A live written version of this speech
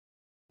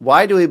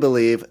Why do we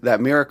believe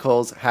that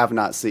miracles have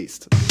not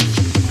ceased?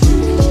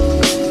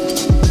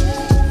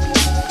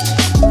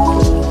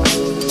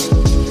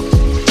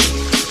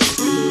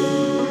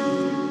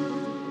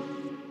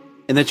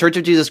 In the Church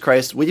of Jesus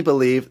Christ, we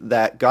believe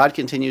that God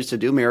continues to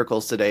do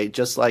miracles today,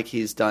 just like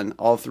he's done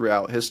all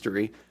throughout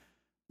history.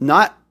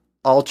 Not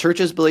all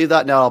churches believe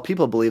that, not all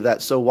people believe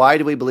that. So why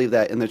do we believe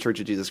that in the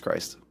Church of Jesus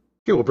Christ?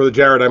 Okay, well, Brother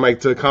Jared, I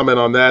might comment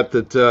on that.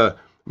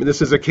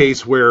 This is a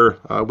case where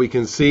we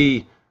can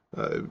see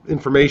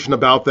information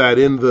about that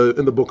in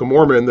the Book of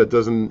Mormon that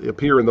doesn't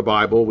appear in the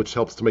Bible, which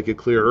helps to make it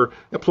clearer.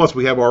 And plus,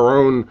 we have our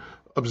own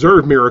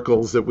observed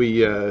miracles that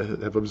we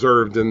have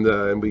observed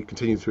and we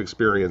continue to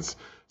experience.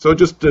 So,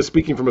 just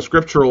speaking from a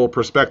scriptural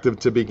perspective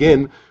to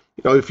begin,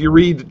 if you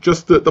read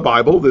just the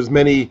Bible, there's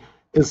many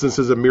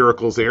instances of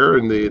miracles there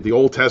in the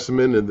Old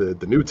Testament and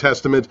the New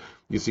Testament.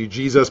 You see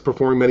Jesus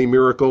performing many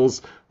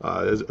miracles.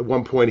 At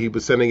one point, he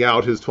was sending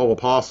out his 12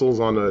 apostles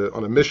on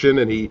a mission,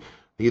 and he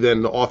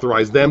then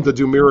authorized them to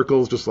do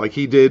miracles just like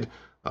he did.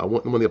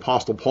 When the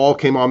Apostle Paul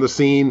came on the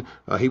scene,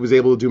 he was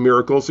able to do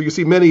miracles. So you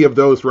see many of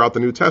those throughout the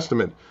New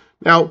Testament.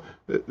 Now,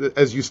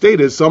 as you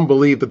stated, some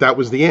believe that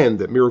was the end,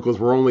 that miracles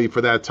were only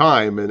for that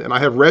time. And I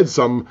have read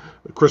some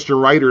Christian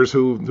writers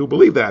who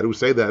believe that, who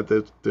say that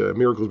the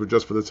miracles were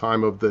just for the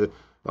time of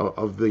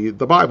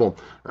the Bible,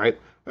 right?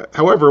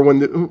 However,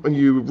 when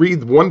you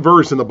read one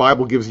verse and the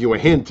Bible gives you a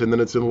hint and then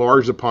it's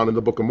enlarged upon in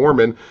the Book of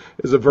Mormon,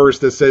 is a verse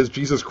that says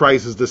Jesus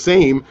Christ is the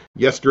same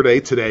yesterday,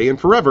 today, and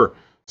forever.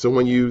 So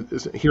when you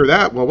hear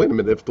that, well, wait a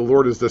minute, if the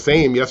Lord is the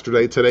same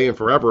yesterday, today, and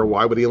forever,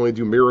 why would he only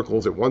do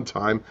miracles at one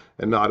time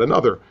and not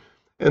another?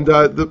 And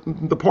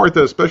the part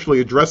that especially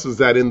addresses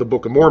that in the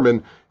Book of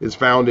Mormon is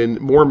found in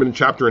Mormon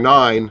chapter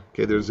 9.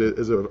 Okay, there's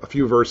a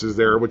few verses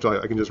there, which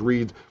I can just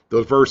read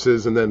those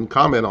verses and then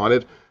comment on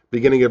it.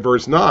 Beginning at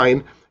verse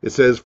 9, it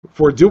says,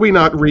 "For do we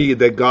not read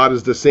that God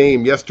is the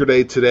same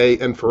yesterday, today,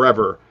 and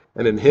forever,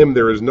 and in him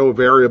there is no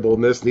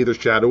variableness, neither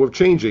shadow of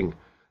changing?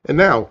 And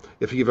now,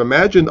 if ye have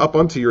imagined up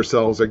unto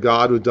yourselves a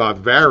God who doth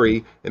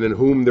vary, and in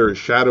whom there is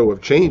shadow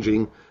of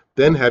changing,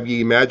 then have ye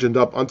imagined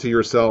up unto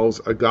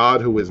yourselves a God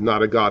who is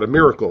not a God of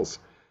miracles.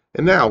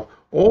 And now,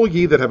 all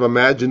ye that have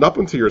imagined up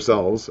unto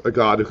yourselves a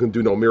God who can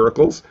do no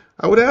miracles,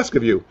 I would ask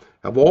of you,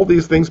 have all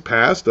these things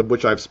passed, of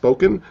which I have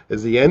spoken?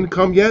 Is the end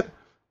come yet?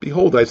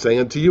 Behold, I say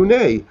unto you,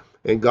 nay,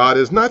 and God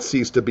has not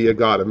ceased to be a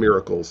God of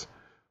miracles.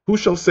 Who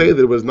shall say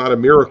that it was not a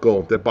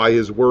miracle that by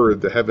his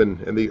word the heaven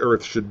and the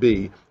earth should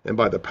be, and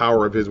by the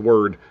power of his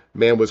word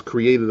man was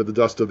created of the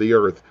dust of the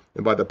earth,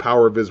 and by the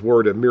power of his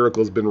word have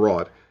miracles been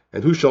wrought?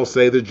 And who shall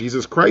say that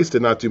Jesus Christ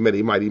did not do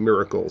many mighty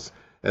miracles?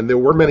 And there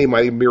were many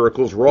mighty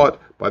miracles wrought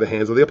by the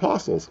hands of the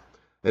apostles.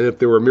 And if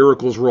there were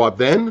miracles wrought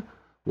then,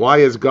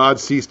 why has God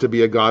ceased to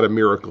be a God of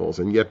miracles,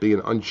 and yet be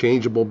an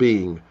unchangeable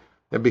being?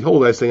 And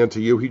behold, I say unto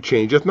you, he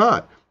changeth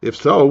not. If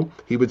so,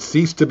 he would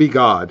cease to be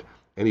God.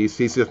 And he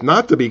ceaseth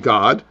not to be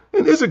God,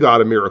 and is a God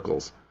of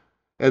miracles.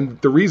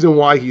 And the reason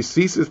why he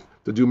ceaseth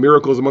to do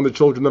miracles among the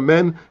children of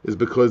men is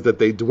because that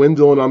they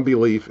dwindle in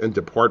unbelief and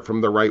depart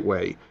from the right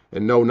way,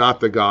 and know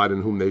not the God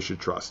in whom they should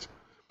trust.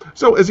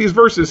 So, as these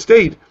verses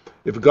state,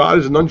 if God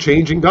is an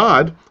unchanging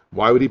God,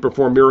 why would he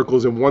perform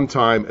miracles in one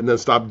time and then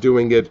stop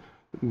doing it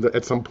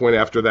at some point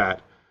after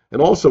that?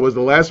 And also, as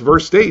the last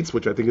verse states,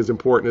 which I think is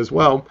important as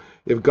well,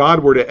 if God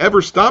were to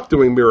ever stop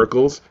doing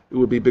miracles, it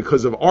would be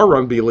because of our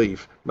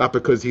unbelief, not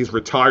because he's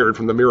retired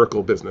from the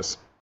miracle business.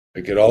 I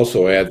could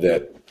also add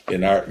that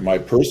in my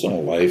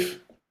personal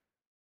life,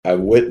 I've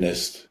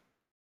witnessed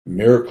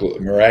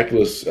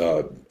miraculous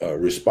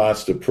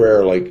response to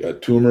prayer, like a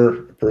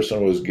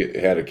person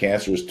had a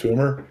cancerous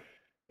tumor,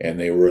 and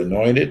they were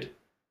anointed,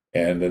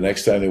 and the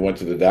next time they went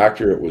to the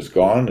doctor, it was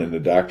gone, and the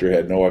doctor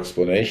had no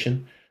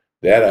explanation.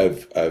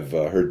 That I've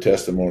heard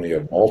testimony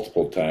of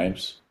multiple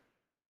times.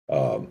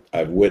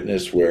 I've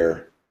witnessed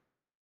where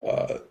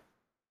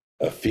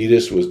a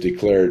fetus was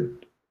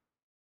declared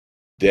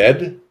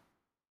dead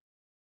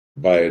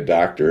by a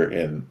doctor,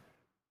 and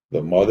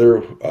the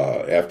mother,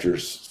 after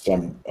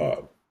some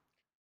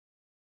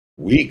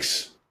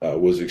weeks,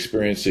 was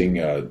experiencing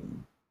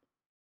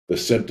the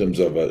symptoms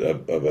of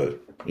a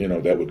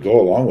that would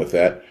go along with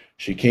that.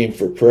 She came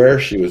for prayer.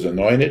 She was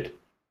anointed,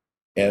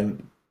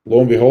 and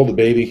lo and behold, the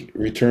baby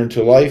returned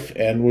to life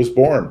and was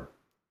born.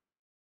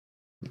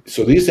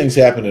 So these things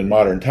happen in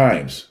modern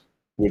times,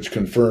 which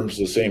confirms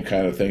the same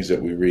kind of things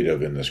that we read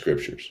of in the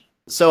scriptures.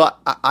 So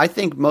I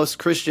think most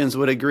Christians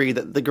would agree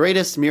that the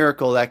greatest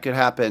miracle that could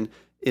happen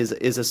is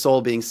a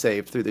soul being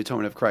saved through the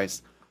atonement of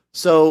Christ.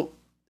 So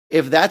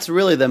if that's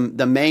really the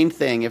main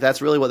thing, if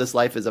that's really what this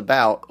life is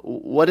about,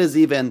 what is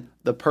even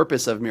the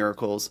purpose of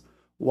miracles?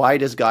 Why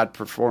does God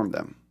perform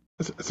them?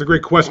 That's a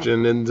great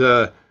question, and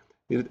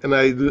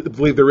I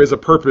believe there is a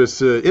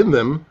purpose in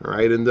them,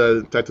 right? And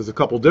in fact, there's a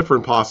couple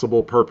different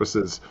possible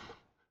purposes.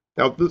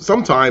 Now,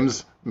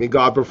 sometimes,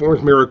 God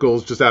performs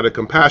miracles just out of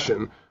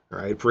compassion,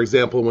 right? For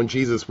example, when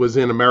Jesus was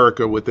in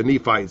America with the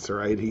Nephites,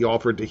 right, he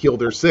offered to heal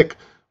their sick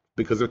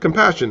because of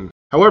compassion.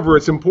 However,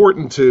 it's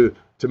important to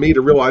me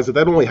to realize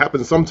that only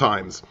happens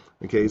sometimes.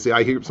 Okay, see,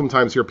 I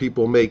sometimes hear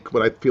people make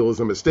what I feel is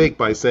a mistake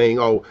by saying,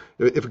 "Oh,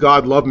 if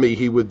God loved me,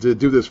 He would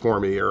do this for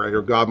me,"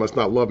 or "God must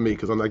not love me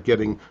because I'm not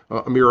getting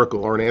a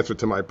miracle or an answer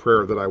to my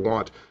prayer that I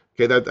want."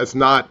 Okay, that's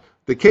not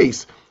the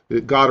case.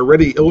 God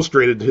already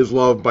illustrated His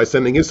love by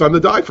sending His Son to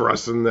die for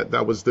us, and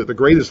that was the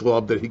greatest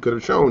love that He could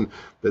have shown.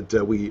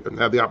 That we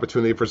have the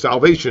opportunity for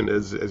salvation,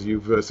 as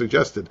you've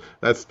suggested.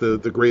 That's the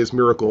greatest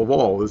miracle of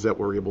all, is that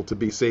we're able to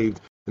be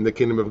saved in the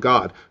kingdom of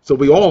God. So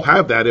we all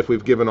have that if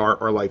we've given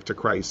our life to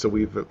Christ. So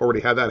we've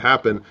already had that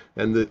happen,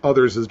 and the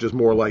others is just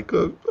more like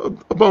a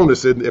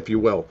bonus, if you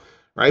will,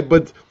 right?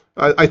 But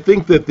I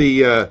think that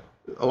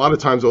a lot of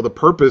times, the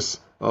purpose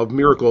of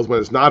miracles, when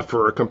it's not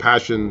for a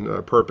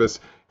compassion purpose,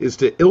 is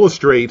to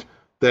illustrate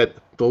that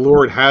the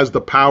Lord has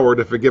the power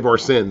to forgive our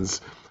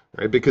sins.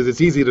 Right? Because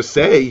it's easy to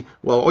say,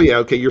 well, oh yeah,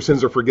 okay, your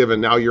sins are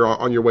forgiven. Now you're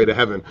on your way to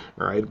heaven.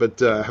 All right,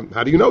 but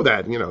how do you know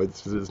that?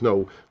 There's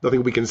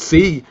nothing we can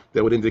see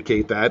that would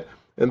indicate that.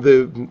 And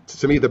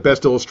to me, the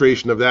best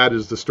illustration of that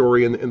is the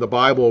story in the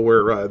Bible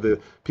where the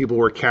people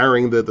were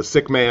carrying the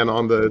sick man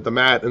on the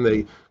mat, and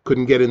they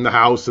couldn't get in the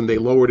house, and they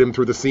lowered him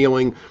through the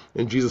ceiling.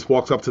 And Jesus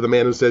walks up to the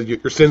man and says,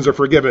 "Your sins are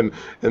forgiven."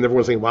 And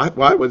everyone's saying, "What?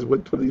 What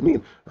do you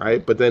mean?" All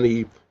right, but then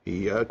he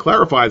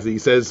clarifies it. He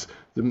says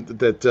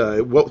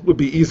that what would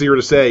be easier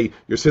to say,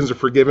 "Your sins are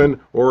forgiven,"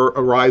 or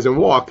 "Arise and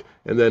walk."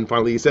 And then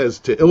finally he says,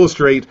 to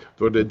illustrate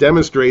or to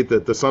demonstrate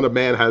that the Son of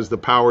Man has the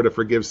power to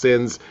forgive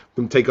sins,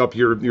 then take up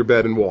your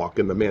bed and walk.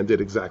 And the man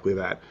did exactly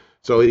that.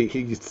 So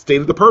he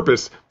stated the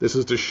purpose. This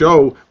is to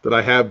show that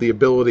I have the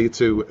ability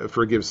to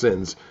forgive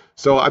sins.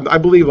 So I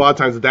believe a lot of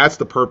times that's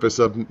the purpose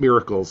of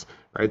miracles,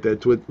 right?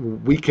 That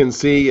we can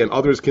see and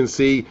others can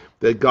see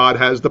that God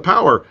has the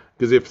power.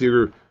 Because if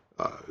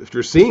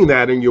you're seeing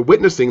that and you're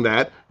witnessing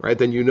that, right,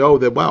 then you know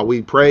that, wow,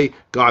 we pray,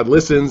 God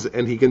listens,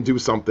 and He can do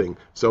something.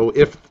 So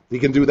if He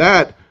can do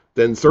that,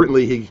 then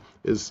certainly He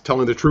is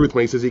telling the truth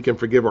when He says He can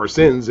forgive our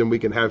sins, and we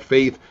can have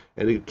faith,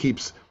 and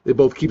it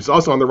both keeps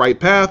us on the right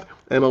path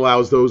and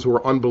allows those who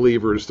are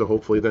unbelievers to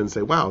hopefully then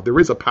say, wow, there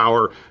is a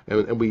power,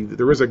 and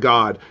there is a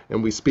God,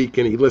 and we speak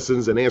and He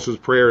listens and answers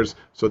prayers,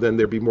 so then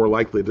they'd be more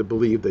likely to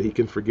believe that He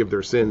can forgive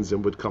their sins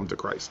and would come to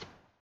Christ.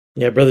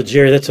 Yeah, Brother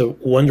Jerry, that's a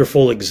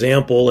wonderful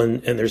example,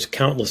 and there's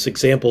countless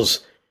examples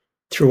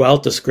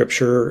throughout the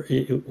Scripture,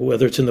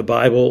 whether it's in the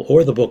Bible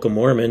or the Book of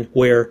Mormon,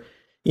 where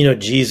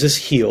Jesus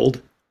healed,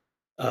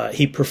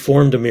 He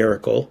performed a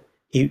miracle,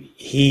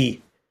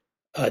 He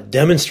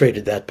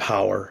demonstrated that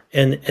power,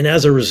 and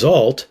as a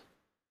result,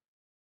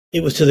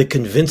 it was to the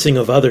convincing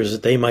of others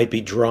that they might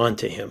be drawn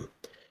to Him,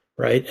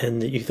 right?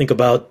 And you think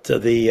about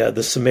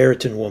the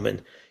Samaritan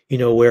woman,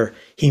 where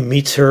He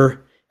meets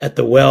her at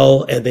the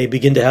well, and they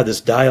begin to have this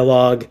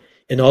dialogue,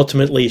 and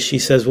ultimately she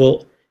says,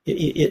 well,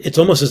 it's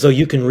almost as though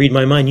you can read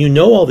my mind. You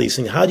know all these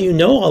things. How do you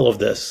know all of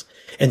this?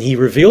 And He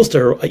reveals to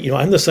her,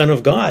 I'm the Son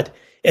of God.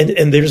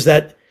 And there's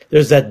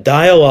that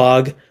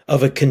dialogue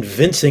of a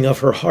convincing of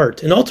her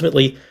heart. And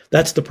ultimately,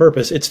 that's the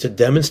purpose. It's to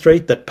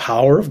demonstrate the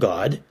power of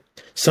God.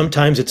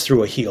 Sometimes it's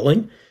through a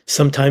healing.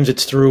 Sometimes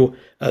it's through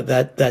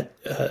that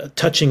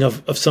touching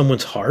of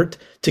someone's heart,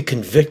 to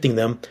convicting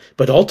them.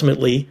 But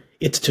ultimately,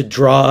 it's to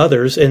draw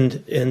others,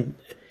 and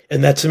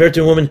that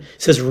Samaritan woman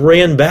says,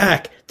 ran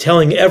back,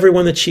 telling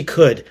everyone that she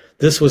could,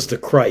 this was the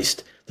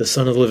Christ, the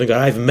Son of the living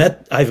God.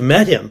 I've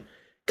met Him.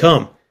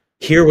 Come,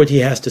 hear what He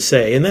has to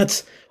say. And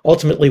that's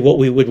ultimately what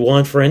we would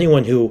want for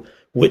anyone who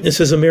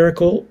witnesses a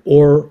miracle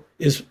or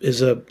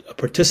is a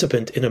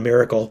participant in a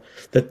miracle,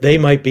 that they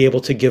might be able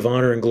to give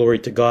honor and glory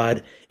to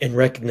God and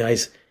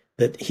recognize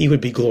that He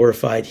would be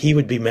glorified, He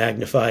would be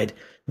magnified,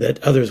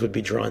 that others would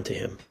be drawn to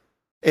Him.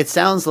 It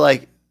sounds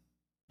like,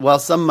 while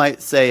some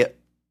might say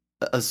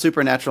a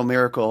supernatural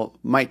miracle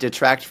might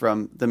detract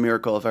from the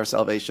miracle of our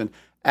salvation,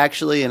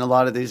 actually, in a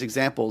lot of these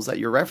examples that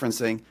you're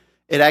referencing,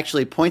 it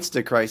actually points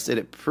to Christ.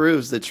 It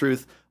proves the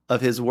truth of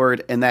His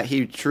word and that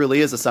He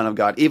truly is the Son of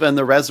God. Even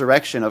the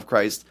resurrection of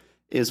Christ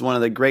is one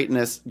of the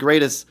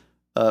greatest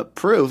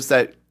proofs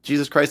that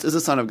Jesus Christ is the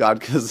Son of God,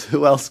 because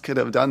who else could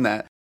have done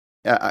that?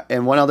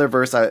 And one other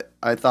verse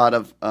I thought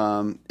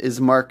of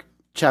is Mark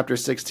chapter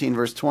 16,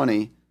 verse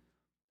 20.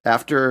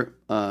 After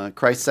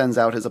Christ sends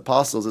out His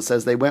apostles, it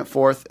says, they went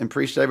forth and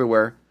preached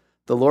everywhere,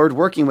 the Lord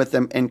working with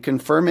them and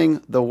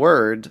confirming the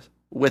word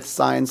with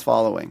signs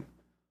following.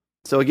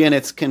 So again,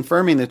 it's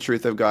confirming the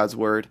truth of God's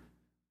word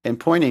and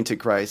pointing to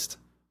Christ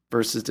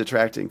versus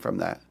detracting from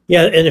that.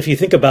 Yeah, and if you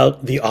think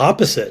about the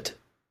opposite,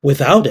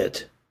 without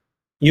it,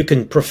 you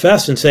can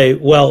profess and say,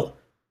 well,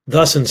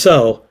 thus and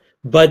so,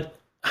 but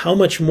how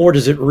much more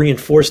does it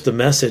reinforce the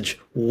message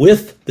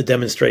with the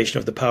demonstration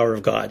of the power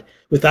of God?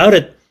 Without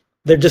it,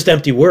 they're just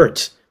empty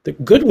words. They're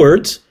good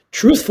words,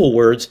 truthful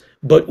words,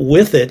 but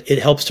with it, it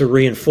helps to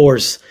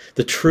reinforce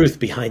the truth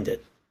behind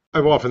it.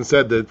 I've often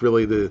said that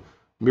really the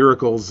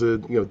miracles,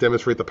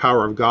 demonstrate the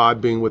power of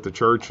God being with the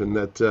church, and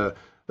that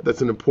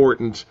that's an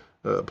important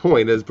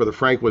point, as Brother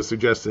Frank was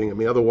suggesting. I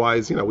mean,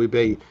 otherwise, we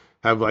may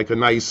have like a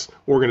nice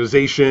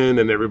organization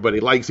and everybody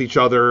likes each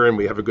other and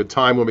we have a good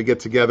time when we get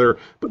together.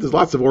 But there's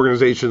lots of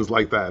organizations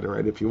like that,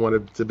 right? If you want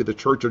it to be the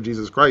Church of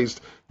Jesus Christ,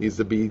 it needs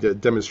to be the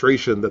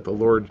demonstration that the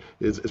Lord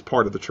is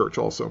part of the church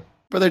also.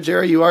 Brother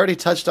Jerry, you already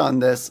touched on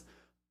this,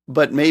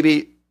 but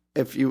maybe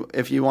if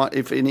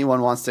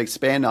anyone wants to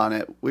expand on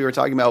it, we were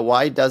talking about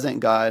why doesn't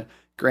God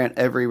grant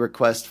every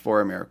request for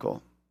a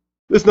miracle?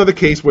 This is another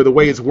case where the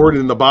way it's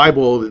worded in the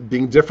Bible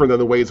being different than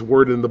the way it's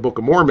worded in the Book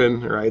of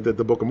Mormon, right? That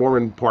the Book of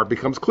Mormon part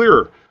becomes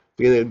clearer.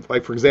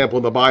 Like, for example,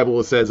 in the Bible,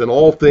 it says, "In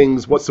all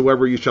things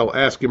whatsoever you shall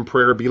ask in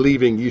prayer,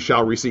 believing, you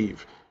shall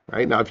receive."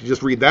 Right? Now, if you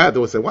just read that,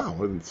 they'll say, wow,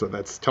 so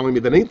that's telling me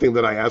that anything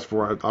that I ask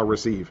for, I'll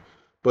receive.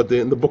 But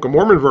in the Book of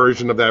Mormon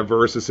version of that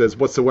verse, it says,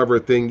 "Whatsoever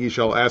thing ye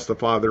shall ask the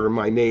Father in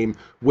my name,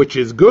 which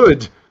is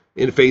good,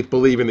 in faith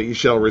believing that ye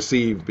shall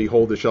receive,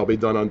 behold, it shall be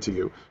done unto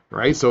you."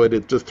 Right? So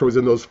it just throws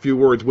in those few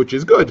words, which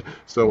is good.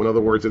 So in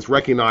other words, it's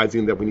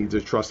recognizing that we need to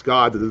trust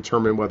God to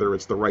determine whether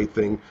it's the right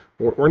thing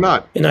or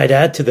not. And I'd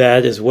add to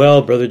that as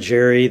well, Brother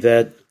Jerry,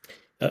 that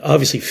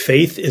obviously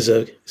faith is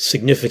a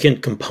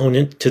significant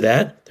component to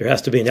that. There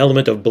has to be an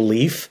element of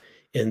belief,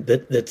 and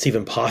that's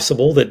even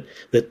possible, that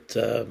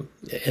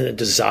and a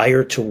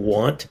desire to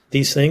want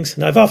these things.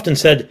 And I've often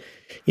said,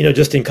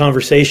 just in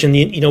conversation,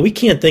 we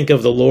can't think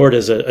of the Lord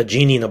as a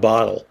genie in a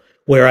bottle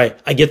where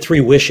I get 3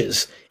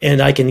 wishes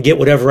and I can get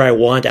whatever I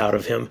want out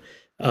of him.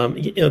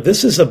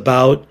 This is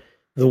about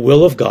the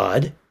will of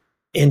God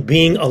and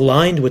being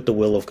aligned with the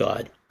will of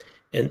God.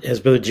 And as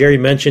Brother Jerry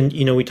mentioned,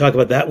 we talk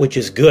about that which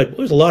is good.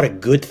 There's a lot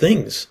of good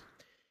things.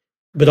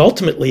 But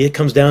ultimately, it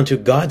comes down to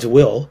God's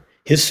will,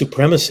 his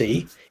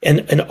supremacy,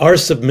 and our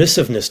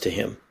submissiveness to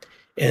him.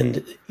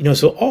 And,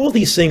 so all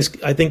these things,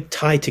 I think,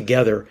 tie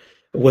together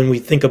when we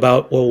think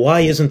about, well,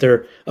 why isn't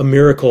there a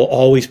miracle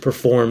always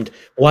performed?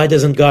 Why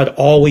doesn't God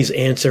always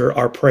answer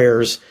our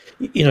prayers,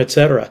 et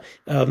cetera?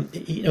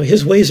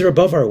 His ways are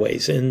above our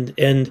ways. And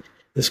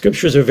the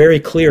scriptures are very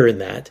clear in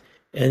that.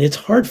 And it's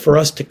hard for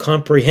us to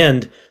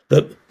comprehend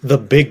the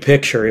big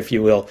picture, if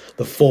you will,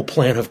 the full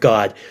plan of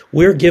God.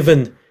 We're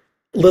given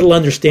little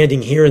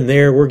understanding here and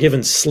there. We're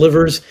given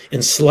slivers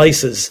and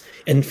slices.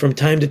 And from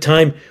time to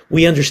time,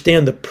 we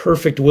understand the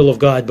perfect will of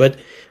God. But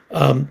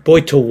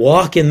to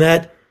walk in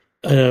that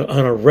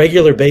on a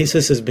regular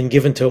basis has been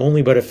given to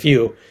only but a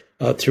few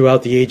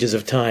throughout the ages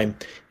of time.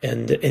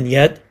 And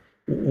yet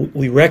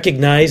we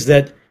recognize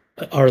that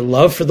our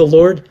love for the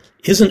Lord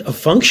isn't a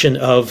function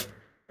of,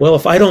 well,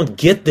 if I don't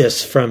get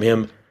this from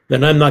him,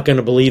 then I'm not going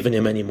to believe in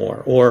him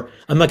anymore, or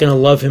I'm not going to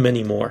love him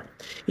anymore.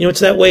 It's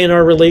that way in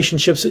our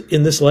relationships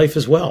in this life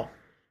as well.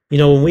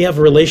 When we have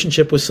a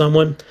relationship with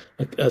someone,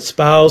 a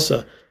spouse,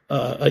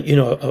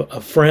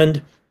 a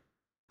friend,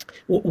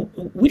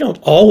 we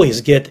don't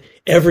always get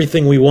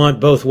everything we want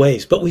both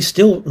ways, but we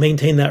still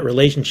maintain that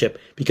relationship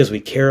because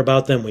we care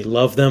about them, we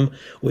love them,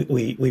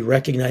 we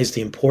recognize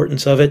the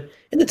importance of it.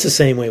 And it's the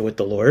same way with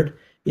the Lord.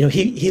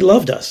 He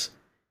loved us.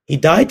 He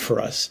died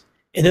for us.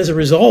 And as a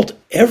result,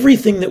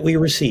 everything that we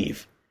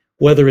receive,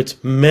 whether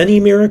it's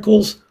many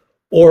miracles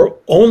or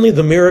only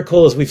the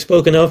miracle, as we've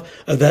spoken of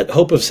that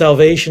hope of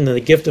salvation and the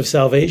gift of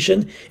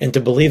salvation and to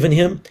believe in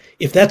him,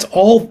 if that's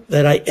all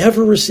that I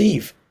ever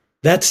receive,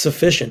 that's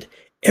sufficient.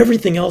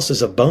 Everything else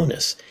is a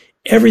bonus.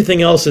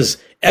 Everything else is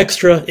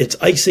extra. It's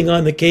icing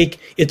on the cake.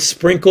 It's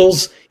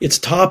sprinkles. It's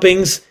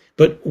toppings.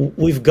 But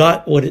we've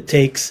got what it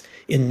takes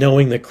in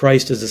knowing that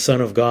Christ is the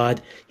Son of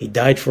God. He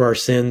died for our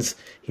sins.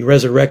 He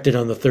resurrected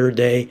on the 3rd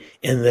day,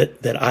 and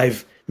that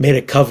I've made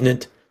a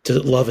covenant to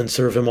love and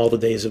serve him all the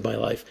days of my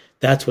life.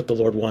 That's what the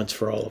Lord wants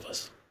for all of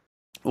us.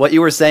 What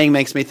you were saying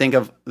makes me think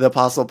of the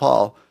Apostle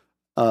Paul,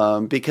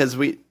 because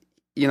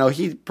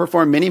he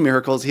performed many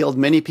miracles, healed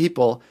many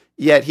people,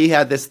 yet he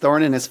had this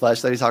thorn in his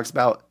flesh that he talks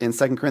about in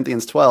 2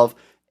 Corinthians 12,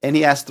 and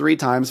he asked 3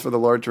 times for the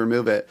Lord to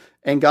remove it.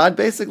 And God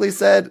basically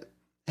said,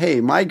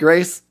 hey, my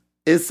grace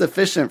is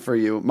sufficient for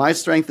you. My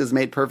strength is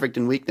made perfect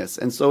in weakness.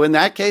 And so in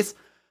that case,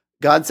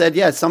 God said,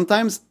 yeah,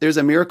 sometimes there's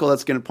a miracle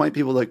that's going to point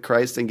people to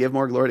Christ and give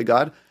more glory to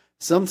God.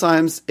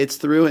 Sometimes it's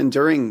through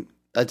enduring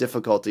a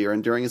difficulty or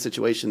enduring a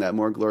situation that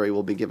more glory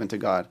will be given to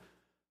God.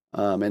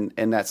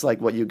 And that's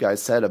like what you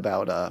guys said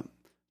about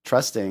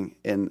trusting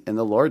in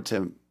the Lord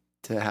to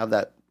have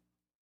that,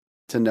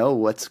 to know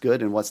what's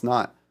good and what's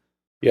not.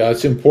 Yeah,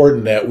 it's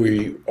important that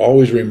we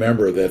always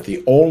remember that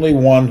the only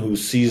one who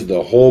sees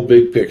the whole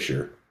big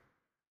picture,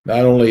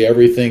 not only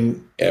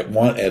everything at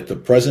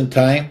the present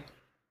time,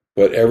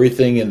 but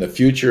everything in the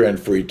future and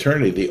for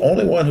eternity, the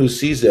only one who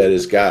sees that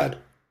is God.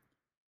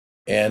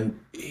 And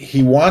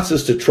he wants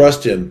us to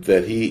trust him,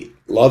 that he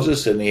loves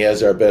us and he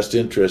has our best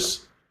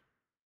interests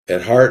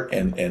at heart,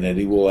 and that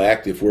he will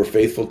act, if we're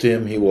faithful to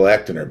him, he will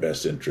act in our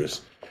best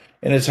interests.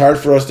 And it's hard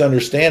for us to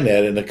understand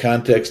that in the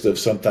context of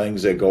some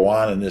things that go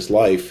on in this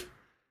life,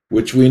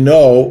 which we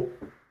know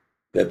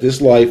that this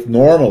life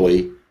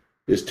normally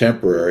is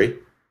temporary.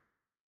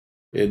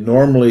 It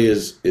normally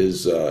is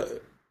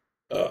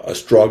a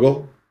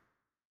struggle.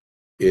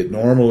 It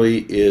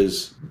normally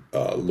is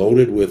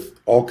loaded with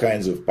all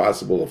kinds of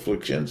possible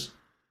afflictions,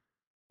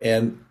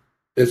 and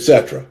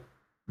etc.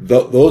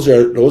 those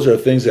are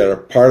things that are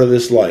part of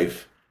this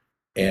life,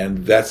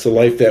 and that's the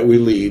life that we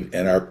lead.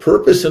 And our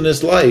purpose in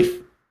this life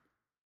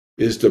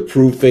is to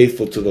prove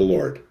faithful to the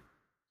Lord,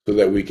 so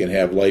that we can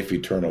have life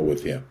eternal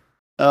with Him.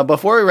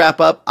 Before we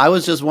wrap up, I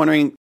was just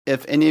wondering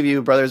if any of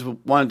you brothers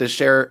wanted to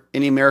share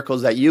any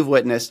miracles that you've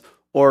witnessed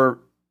or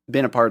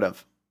been a part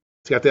of.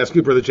 So I have to ask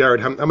you, Brother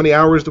Jared, how many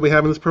hours do we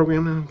have in this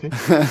program now?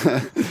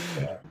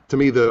 Okay. To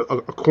me,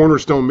 a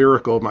cornerstone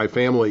miracle of my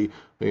family,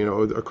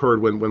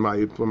 occurred when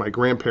my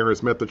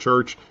grandparents met the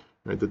church.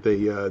 Right, that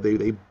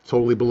they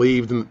totally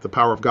believed in the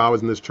power of God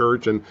was in this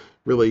church, and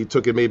really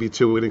took it maybe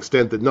to an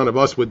extent that none of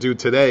us would do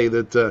today.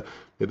 That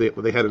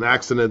they had an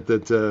accident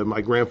that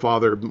my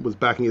grandfather was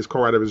backing his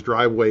car out of his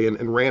driveway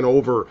and ran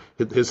over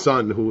his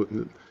son,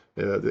 who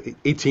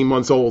 18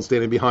 months old,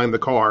 standing behind the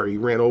car. He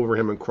ran over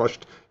him and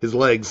crushed his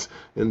legs.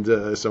 And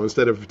so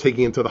instead of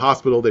taking him to the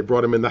hospital, they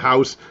brought him in the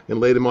house and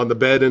laid him on the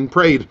bed and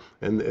prayed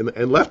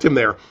and left him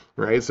there.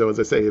 Right. So as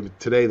I say,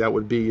 today that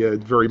would be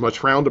very much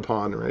frowned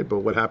upon. Right. But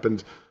what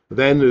happened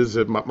then is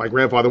my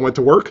grandfather went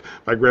to work.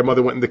 My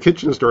grandmother went in the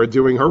kitchen and started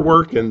doing her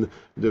work. And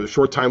a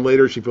short time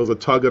later, she feels a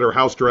tug at her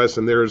house dress,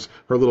 and there's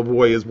her little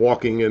boy is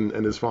walking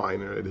and is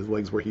fine. Right? His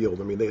legs were healed.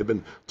 I mean, they had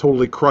been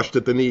totally crushed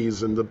at the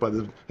knees by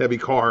the heavy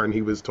car, and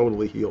he was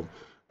totally healed.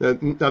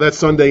 Now that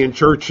Sunday in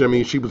church, I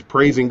mean, she was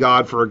praising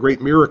God for a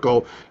great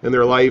miracle in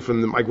their life,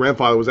 and my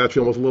grandfather was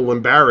actually almost a little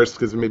embarrassed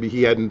because maybe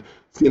he hadn't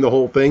seen the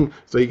whole thing.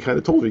 So he kind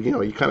of told her,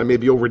 you kind of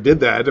maybe overdid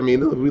that. I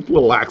mean, a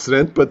little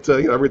accident, but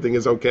everything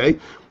is okay.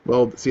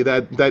 Well, see,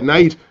 that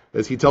night,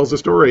 as he tells the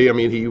story, I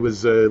mean, he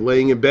was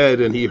laying in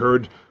bed and he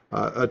heard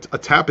a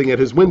tapping at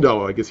his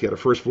window. I guess he had a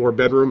first floor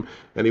bedroom,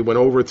 and he went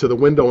over to the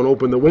window and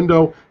opened the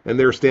window, and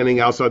there standing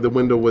outside the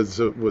window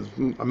was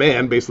a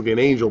man, basically an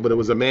angel, but it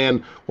was a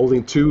man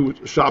holding two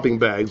shopping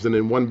bags, and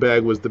in one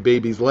bag was the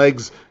baby's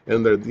legs,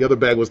 and the other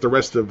bag was the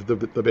rest of the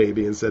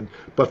baby, and said,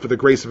 "But for the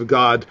grace of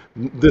God,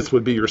 this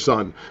would be your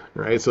son."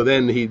 Right? So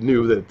then he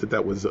knew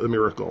that was a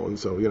miracle, and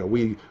so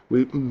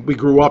we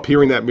grew up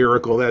hearing that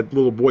miracle. That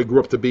little boy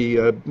grew up to be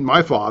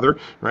my father.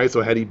 Right?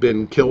 So had he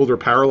been killed or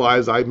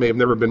paralyzed, I may have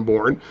never been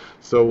born.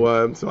 So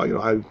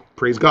I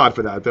praise God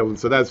for that.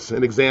 So that's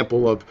an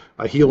example of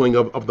a healing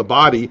of the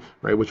body,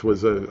 right, which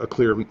was a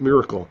clear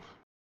miracle.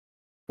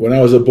 When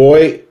I was a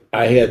boy,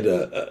 I had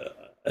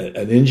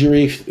an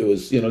injury. It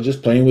was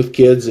just playing with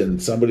kids,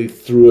 and somebody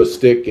threw a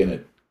stick and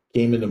it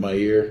came into my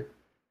ear,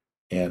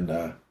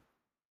 and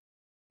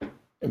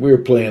we were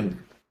playing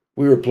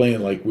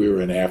like we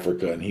were in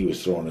Africa, and he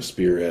was throwing a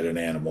spear at an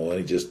animal,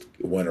 and it just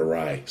went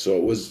awry. So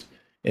it was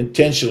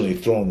intentionally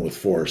thrown with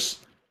force,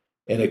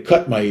 and it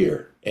cut my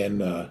ear.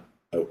 And I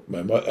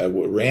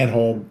ran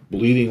home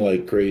bleeding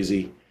like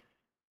crazy.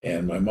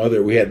 And my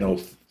mother, we had no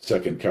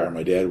second car.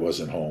 My dad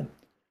wasn't home.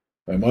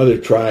 My mother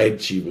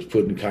tried. She was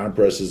putting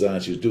compresses on.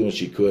 She was doing what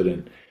she could.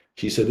 And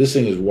she said, "This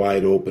thing is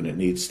wide open. It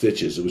needs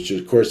stitches." Which,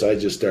 of course, I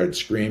just started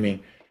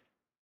screaming.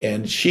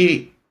 And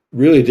she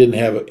really didn't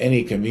have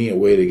any convenient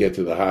way to get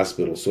to the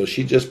hospital. So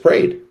she just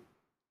prayed.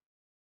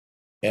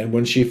 And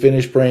when she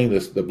finished praying,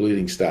 the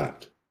bleeding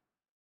stopped.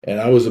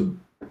 And I was,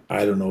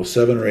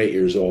 7 or 8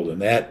 years old.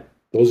 And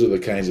those are the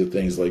kinds of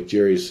things, like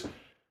Jerry's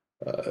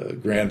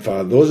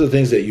grandfather. Those are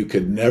things that you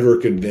could never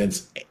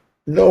convince.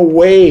 No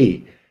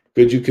way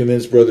could you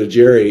convince Brother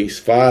Jerry's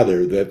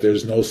father that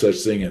there's no such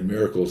thing in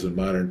miracles in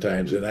modern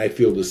times. And I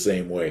feel the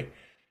same way.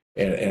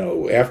 And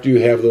after you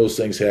have those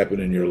things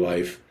happen in your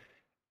life,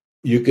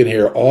 you can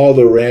hear all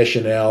the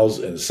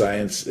rationales and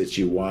science that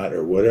you want,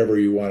 or whatever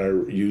you want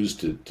to use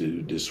to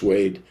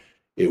dissuade.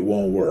 It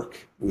won't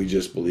work. We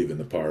just believe in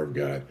the power of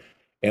God.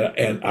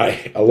 And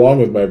I, along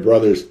with my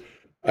brothers,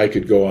 I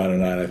could go on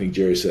and on. I think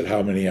Jerry said,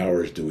 "How many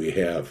hours do we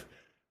have?"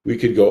 We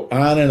could go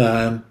on and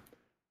on,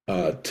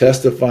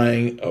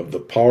 testifying of the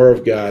power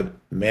of God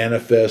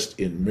manifest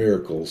in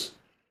miracles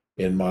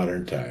in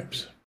modern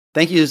times.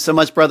 Thank you so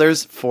much,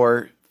 brothers,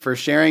 for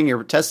sharing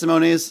your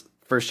testimonies,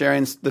 for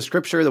sharing the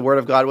scripture, the word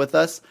of God with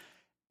us.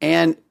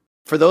 And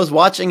for those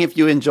watching, if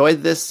you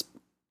enjoyed this,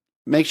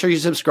 make sure you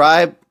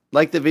subscribe,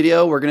 like the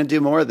video. We're going to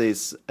do more of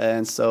these.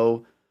 And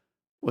so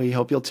we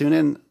hope you'll tune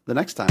in the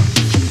next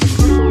time.